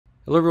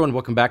Hello everyone,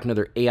 welcome back to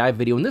another AI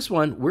video. In this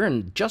one, we're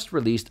in just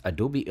released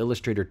Adobe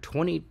Illustrator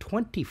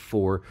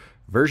 2024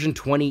 version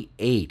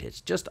 28.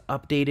 It's just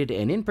updated,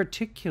 and in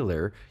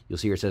particular, you'll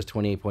see here it says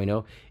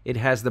 28.0. It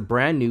has the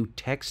brand new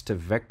text to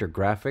vector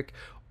graphic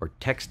or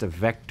text to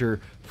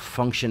vector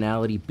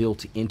functionality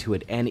built into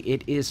it, and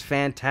it is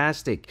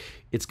fantastic.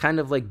 It's kind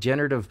of like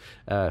generative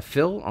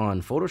fill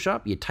on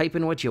Photoshop. You type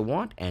in what you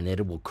want and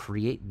it will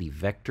create the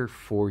vector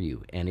for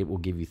you, and it will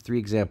give you 3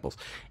 examples.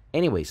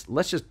 Anyways,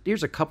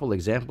 here's a couple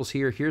examples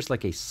here. Here's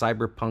like a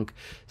cyberpunk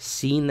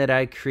scene that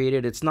I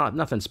created. It's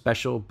nothing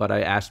special, but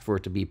I asked for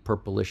it to be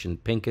purplish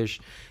and pinkish.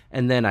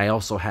 And then I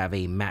also have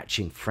a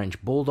matching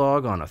French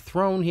bulldog on a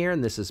throne here,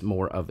 and this is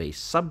more of a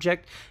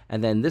subject.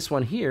 And then this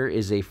one here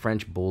is a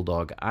French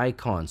bulldog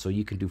icon. So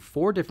you can do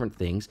 4 different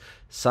things: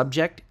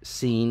 subject,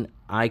 scene,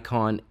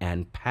 icon,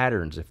 and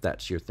patterns, if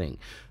that's your thing.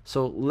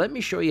 So let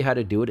me show you how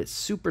to do it. It's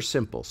super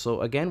simple.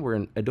 So again, we're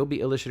in Adobe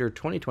Illustrator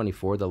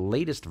 2024, the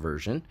latest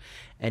version.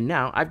 And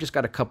now I've just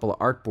got a couple of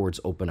artboards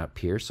open up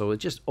here. So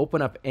just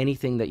open up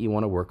anything that you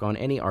want to work on,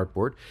 any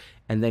artboard,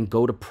 and then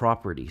go to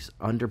properties.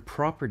 Under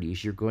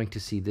properties, you're going to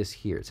see this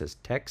here. It says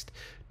text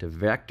to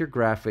vector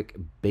graphic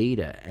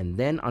beta. And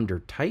then under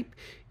type,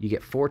 you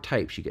get 4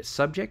 types. You get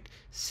subject,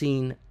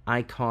 scene,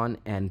 icon,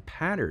 and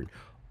pattern.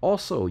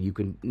 Also, you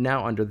can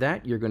now under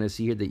that, you're going to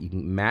see here that you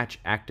can match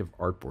active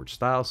artboard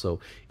style.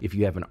 So if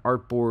you have an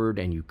artboard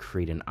and you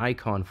create an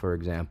icon, for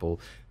example,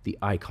 the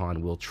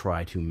icon will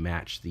try to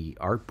match the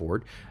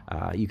artboard.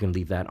 You can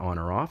leave that on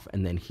or off.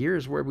 And then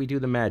here's where we do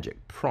the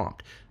magic: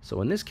 prompt.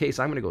 So in this case,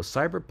 I'm going to go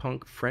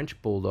cyberpunk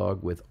French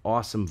bulldog with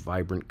awesome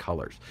vibrant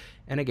colors.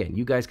 And again,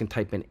 you guys can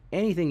type in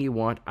anything you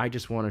want. I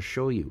just want to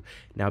show you.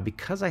 Now,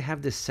 because I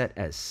have this set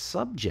as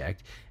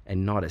subject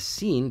and not a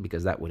scene,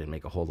 because that wouldn't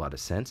make a whole lot of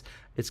sense,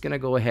 it's going to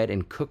go ahead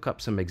and cook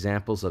up some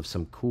examples of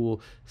some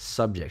cool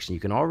subjects. And you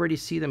can already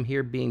see them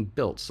here being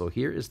built. So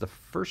here is the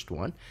first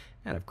one.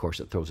 And of course,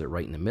 it throws it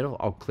right in the middle.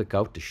 I'll click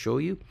out to show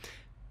you.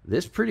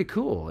 This is pretty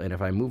cool. And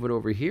if I move it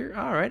over here,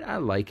 all right, I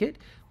like it.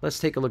 Let's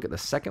take a look at the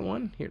second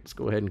one. Here, let's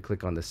go ahead and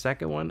click on the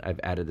second one. I've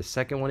added the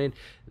second one in.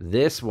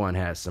 This one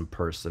has some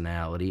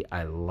personality.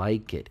 I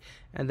like it.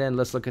 And then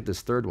let's look at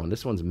this third one.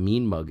 This one's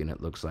mean mugging,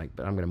 it looks like,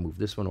 but I'm going to move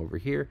this one over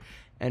here.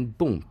 And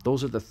boom,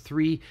 these are the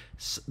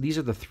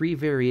 3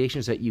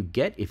 variations that you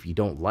get. If you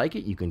don't like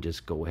it, you can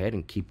just go ahead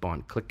and keep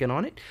on clicking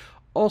on it.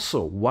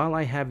 Also, while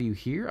I have you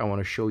here, I want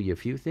to show you a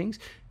few things.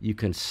 You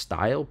can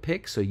style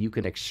pick, so you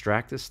can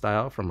extract the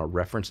style from a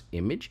reference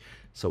image.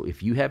 So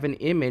if you have an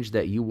image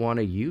that you want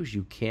to use,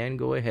 you can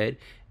go ahead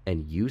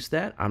and use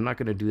that. I'm not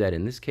going to do that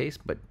in this case,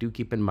 but do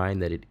keep in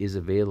mind that it is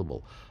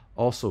available.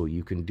 Also,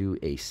 you can do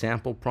a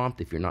sample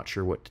prompt if you're not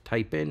sure what to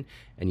type in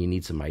and you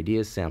need some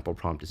ideas. Sample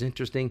prompt is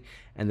interesting.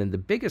 And then the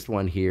biggest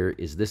one here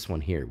is this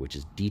one here, which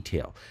is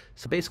detail.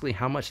 So basically,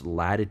 how much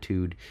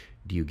latitude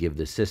do you give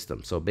the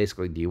system? So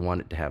basically, do you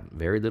want it to have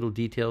very little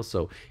detail?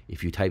 So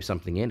if you type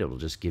something in, it'll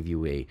just give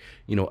you a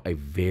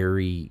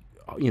very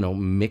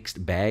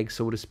mixed bag,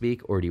 so to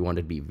speak, or do you want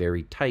it to be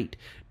very tight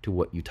to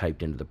what you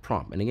typed into the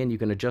prompt? And again, you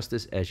can adjust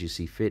this as you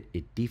see fit.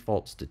 It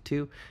defaults to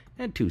 2,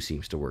 and 2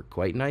 seems to work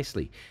quite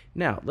nicely.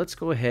 Now, let's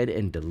go ahead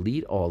and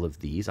delete all of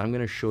these. I'm going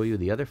to show you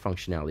the other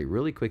functionality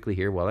really quickly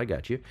here while I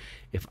got you.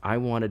 If I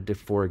wanted to,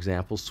 for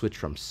example, switch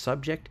from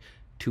subject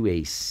to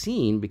a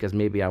scene because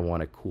maybe I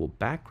want a cool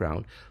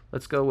background,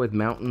 let's go with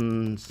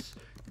mountains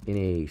in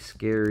a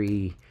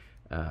scary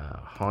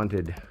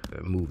haunted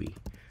movie.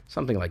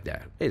 Something like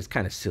that. It's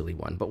kind of silly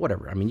one, but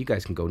whatever. I mean, you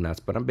guys can go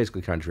nuts, but I'm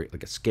basically trying to create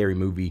like a scary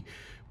movie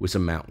with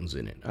some mountains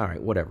in it. All right,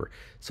 whatever.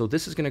 So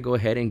this is going to go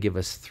ahead and give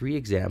us 3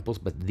 examples,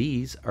 but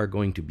these are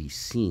going to be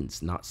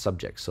scenes, not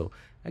subjects. So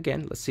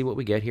again, let's see what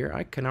we get here.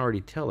 I can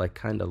already tell I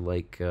kind of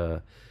like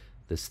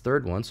this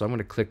third one, so I'm going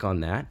to click on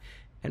that.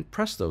 And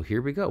presto,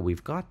 here we go.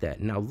 We've got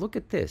that. Now look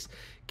at this.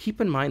 Keep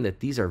in mind that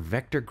these are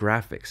vector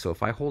graphics. So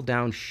if I hold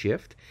down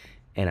Shift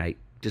and I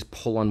just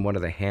pull on one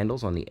of the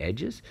handles on the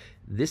edges,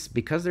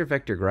 because they're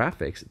vector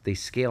graphics, they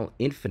scale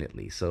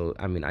infinitely. So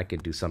I mean, I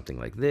could do something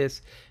like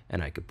this,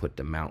 and I could put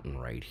the mountain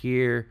right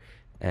here,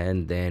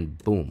 and then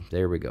boom,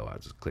 there we go. I'll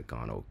just click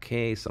on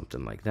OK,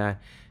 something like that,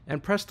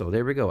 and presto,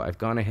 there we go. I've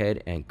gone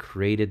ahead and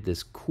created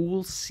this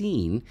cool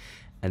scene.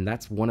 And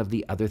that's one of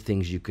the other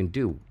things you can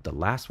do. The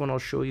last one I'll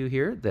show you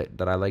here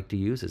that I like to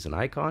use is an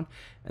icon.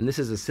 And this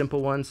is a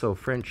simple one. So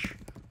French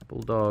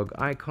bulldog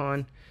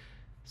icon,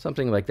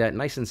 something like that.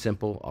 Nice and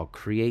simple. I'll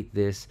create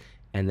this.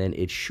 And then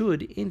it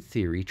should, in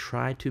theory,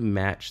 try to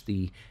match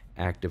the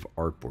active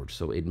artboard.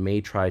 So it may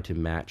try to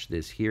match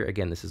this here.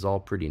 Again, this is all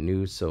pretty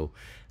new. So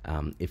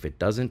if it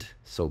doesn't,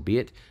 so be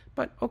it.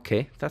 But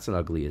okay, that's an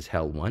ugly as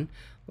hell one.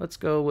 Let's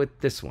go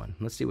with this one.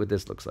 Let's see what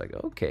this looks like.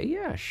 Okay,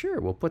 yeah, sure.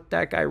 We'll put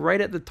that guy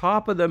right at the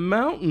top of the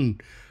mountain.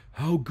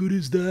 How good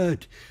is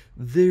that?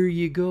 There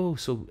you go.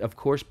 So, of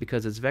course,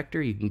 because it's vector,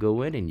 you can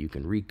go in and you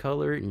can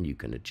recolor it and you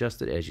can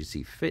adjust it as you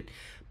see fit.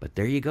 But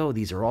there you go.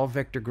 These are all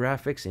vector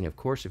graphics. And, of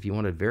course, if you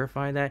want to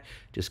verify that,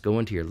 just go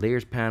into your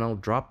layers panel,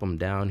 drop them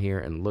down here,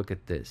 and look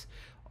at this.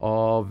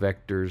 All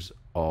vectors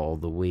all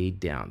the way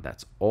down.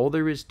 That's all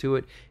there is to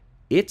it.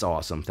 It's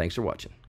awesome. Thanks for watching.